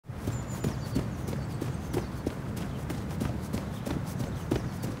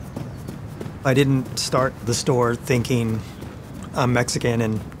I didn't start the store thinking I'm Mexican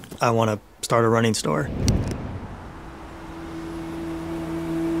and I want to start a running store.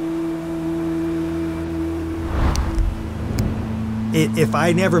 If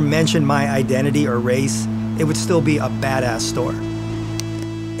I never mentioned my identity or race, it would still be a badass store.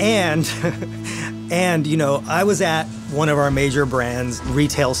 And you know, I was at one of our major brands'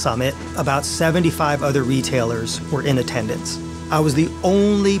 retail summit. About 75 other retailers were in attendance. I was the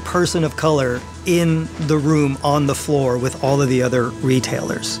only person of color in the room on the floor with all of the other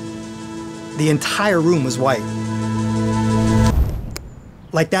retailers. The entire room was white.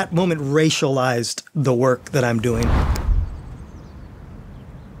 Like, that moment racialized the work that I'm doing.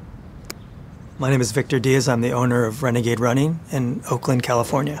 My name is Victor Diaz. I'm the owner of Renegade Running in Oakland,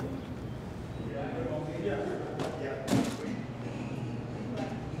 California.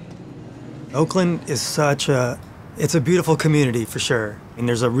 Oakland is it's a beautiful community for sure. And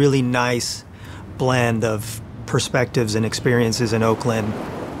there's a really nice blend of perspectives and experiences in Oakland.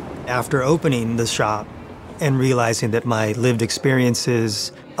 After opening the shop and realizing that my lived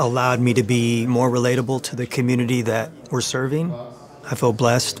experiences allowed me to be more relatable to the community that we're serving, I feel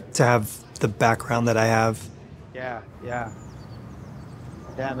blessed to have the background that I have. Yeah,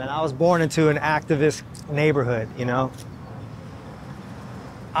 man, I was born into an activist neighborhood, you know?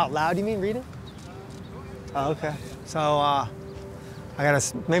 Out loud, you mean read it? Oh, okay. So, I gotta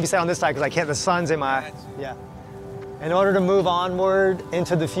maybe say on this side because I can't, the sun's in my, yeah. In order to move onward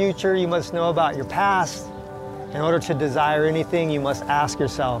into the future, you must know about your past. In order to desire anything, you must ask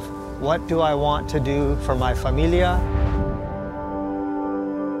yourself, what do I want to do for my familia?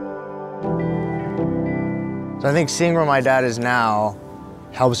 So I think seeing where my dad is now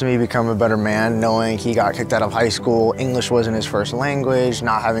helps me become a better man, knowing he got kicked out of high school, English wasn't his first language,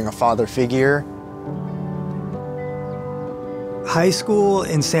 not having a father figure. High school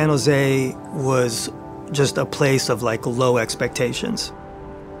in San Jose was just a place of like low expectations.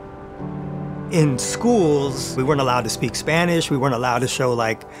 In schools, we weren't allowed to speak Spanish, we weren't allowed to show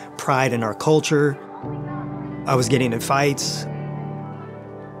like pride in our culture. I was getting in fights.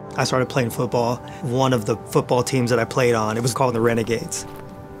 I started playing football. One of the football teams that I played on, it was called the Renegades.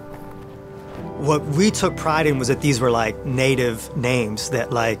 What we took pride in was that these were like native names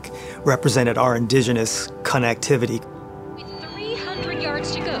that like represented our indigenous connectivity. With 300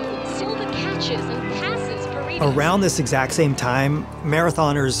 yards to go, still the catches and passes parading. Around this exact same time,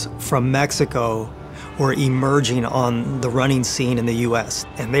 marathoners from Mexico were emerging on the running scene in the US,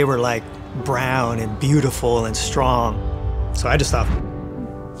 and they were like brown and beautiful and strong. So I just thought,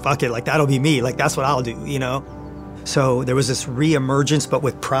 fuck it, like that'll be me, like that's what I'll do, you know? So there was this re-emergence, but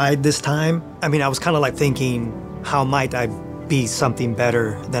with pride this time. I mean, I was kind of like thinking, how might I be something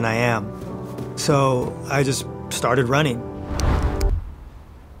better than I am? So I just started running.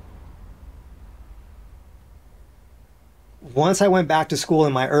 Once I went back to school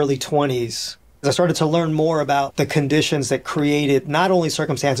in my early 20s, I started to learn more about the conditions that created not only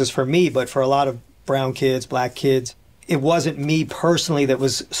circumstances for me, but for a lot of brown kids, black kids. It wasn't me personally that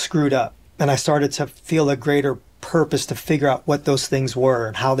was screwed up. And I started to feel a greater purpose to figure out what those things were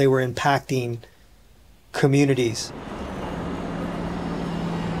and how they were impacting communities.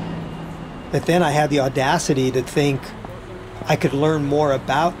 But then I had the audacity to think I could learn more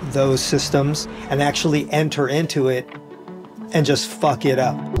about those systems and actually enter into it and just fuck it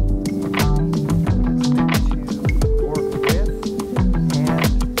up.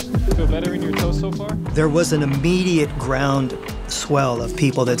 Feel better in your toes so far? There was an immediate ground swell of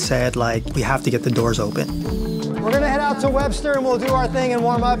people that said, like, we have to get the doors open. We're gonna head out to Webster and we'll do our thing and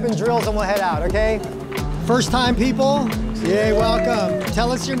warm up and drills and we'll head out, okay? First time people, yay, welcome.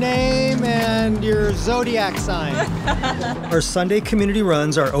 Tell us your name and your zodiac sign. Our Sunday community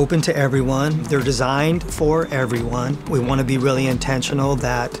runs are open to everyone. They're designed for everyone. We want to be really intentional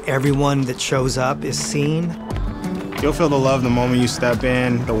that everyone that shows up is seen. You'll feel the love the moment you step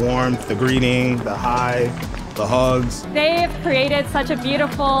in, the warmth, the greeting, the hi, the hugs. They've created such a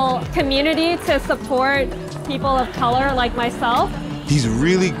beautiful community to support people of color like myself. He's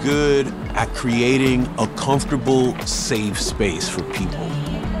really good at creating a comfortable, safe space for people.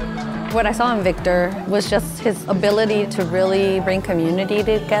 What I saw in Victor was just his ability to really bring community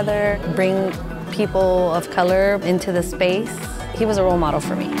together, bring people of color into the space. He was a role model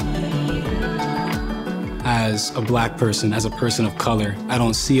for me. As a black person, as a person of color, I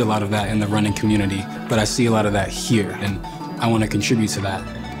don't see a lot of that in the running community, but I see a lot of that here, and I want to contribute to that.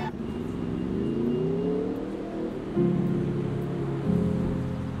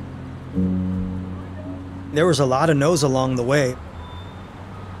 There was a lot of no's along the way.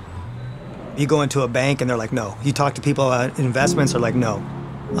 You go into a bank and they're like, no. You talk to people about investments, they're like, no.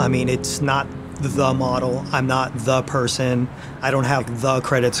 I mean, it's not the model. I'm not the person. I don't have the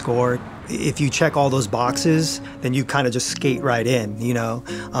credit score. If you check all those boxes, then you kind of just skate right in, you know?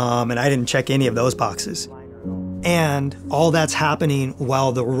 And I didn't check any of those boxes. And all that's happening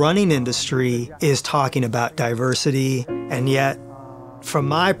while the running industry is talking about diversity, and yet, from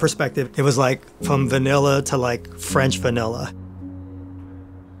my perspective, it was like from vanilla to like French vanilla.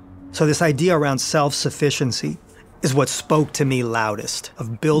 So this idea around self-sufficiency is what spoke to me loudest,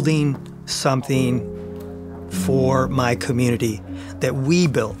 of building something for my community that we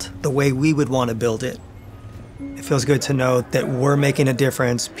built the way we would want to build it. It feels good to know that we're making a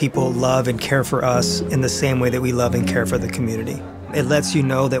difference. People love and care for us in the same way that we love and care for the community. It lets you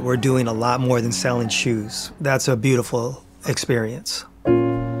know that we're doing a lot more than selling shoes. That's a beautiful experience.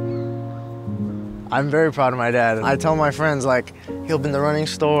 I'm very proud of my dad. I tell my friends, like, he'll be in the running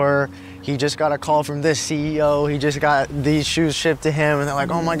store, he just got a call from this CEO, he just got these shoes shipped to him, and they're like,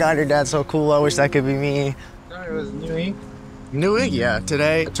 oh my God, your dad's so cool, I wish that could be me. It was new ink. New ink, yeah.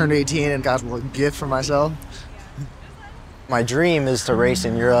 Today, I turned 18 and got a gift for myself. My dream is to race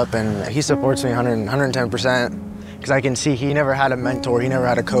in Europe, and he supports me 110%, because I can see he never had a mentor, he never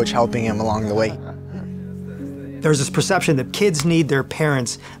had a coach helping him along the way. There's this perception that kids need their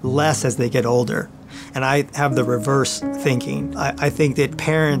parents less as they get older. And I have the reverse thinking. I think that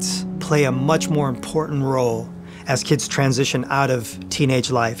parents play a much more important role as kids transition out of teenage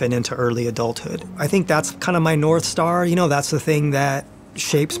life and into early adulthood. I think that's kind of my North Star. You know, that's the thing that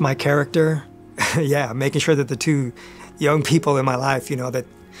shapes my character. Yeah, making sure that the two young people in my life, you know, that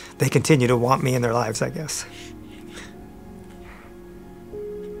they continue to want me in their lives, I guess.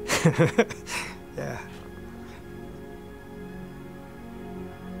 Yeah.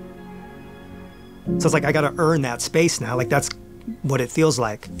 So it's like I gotta earn that space now. Like that's what it feels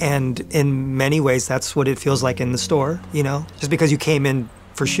like. And in many ways, that's what it feels like in the store, you know? Just because you came in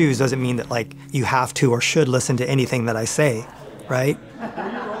for shoes doesn't mean that like you have to or should listen to anything that I say, right? Okay,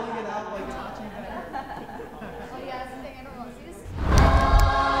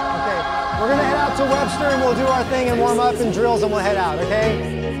 we're gonna head out to Webster and we'll do our thing and warm up and drills and we'll head out,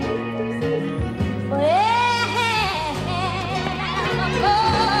 okay?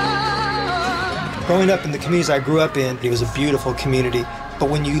 Growing up in the communities I grew up in, it was a beautiful community. But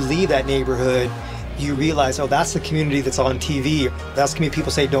when you leave that neighborhood, you realize, oh, that's the community that's on TV. That's the community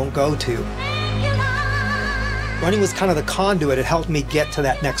people say don't go to. Running was kind of the conduit. It helped me get to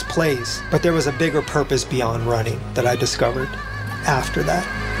that next place. But there was a bigger purpose beyond running that I discovered after that.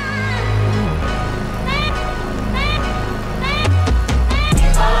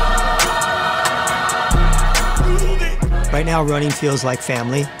 Right now, running feels like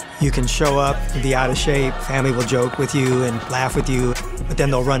family. You can show up, be out of shape, family will joke with you and laugh with you, but then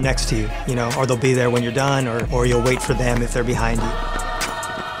they'll run next to you, you know, or they'll be there when you're done, or you'll wait for them if they're behind you.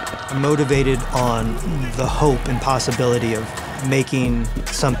 I'm motivated on the hope and possibility of making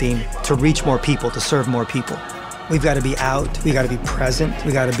something to reach more people, to serve more people. We've got to be out, we got to be present,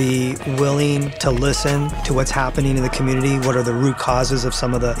 we got to be willing to listen to what's happening in the community, what are the root causes of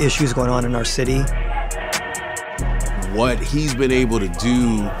some of the issues going on in our city. What he's been able to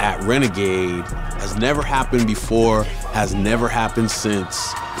do at Renegade has never happened before, has never happened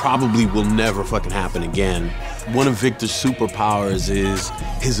since, probably will never fucking happen again. One of Victor's superpowers is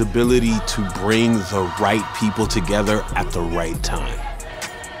his ability to bring the right people together at the right time.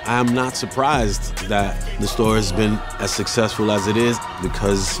 I'm not surprised that the store has been as successful as it is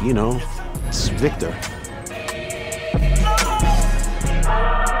because, you know, it's Victor.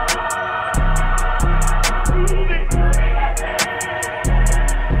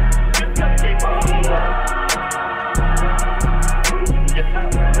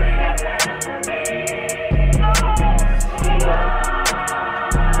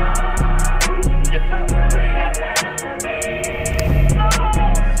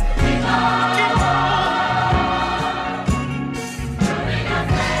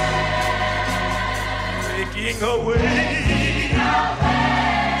 Away.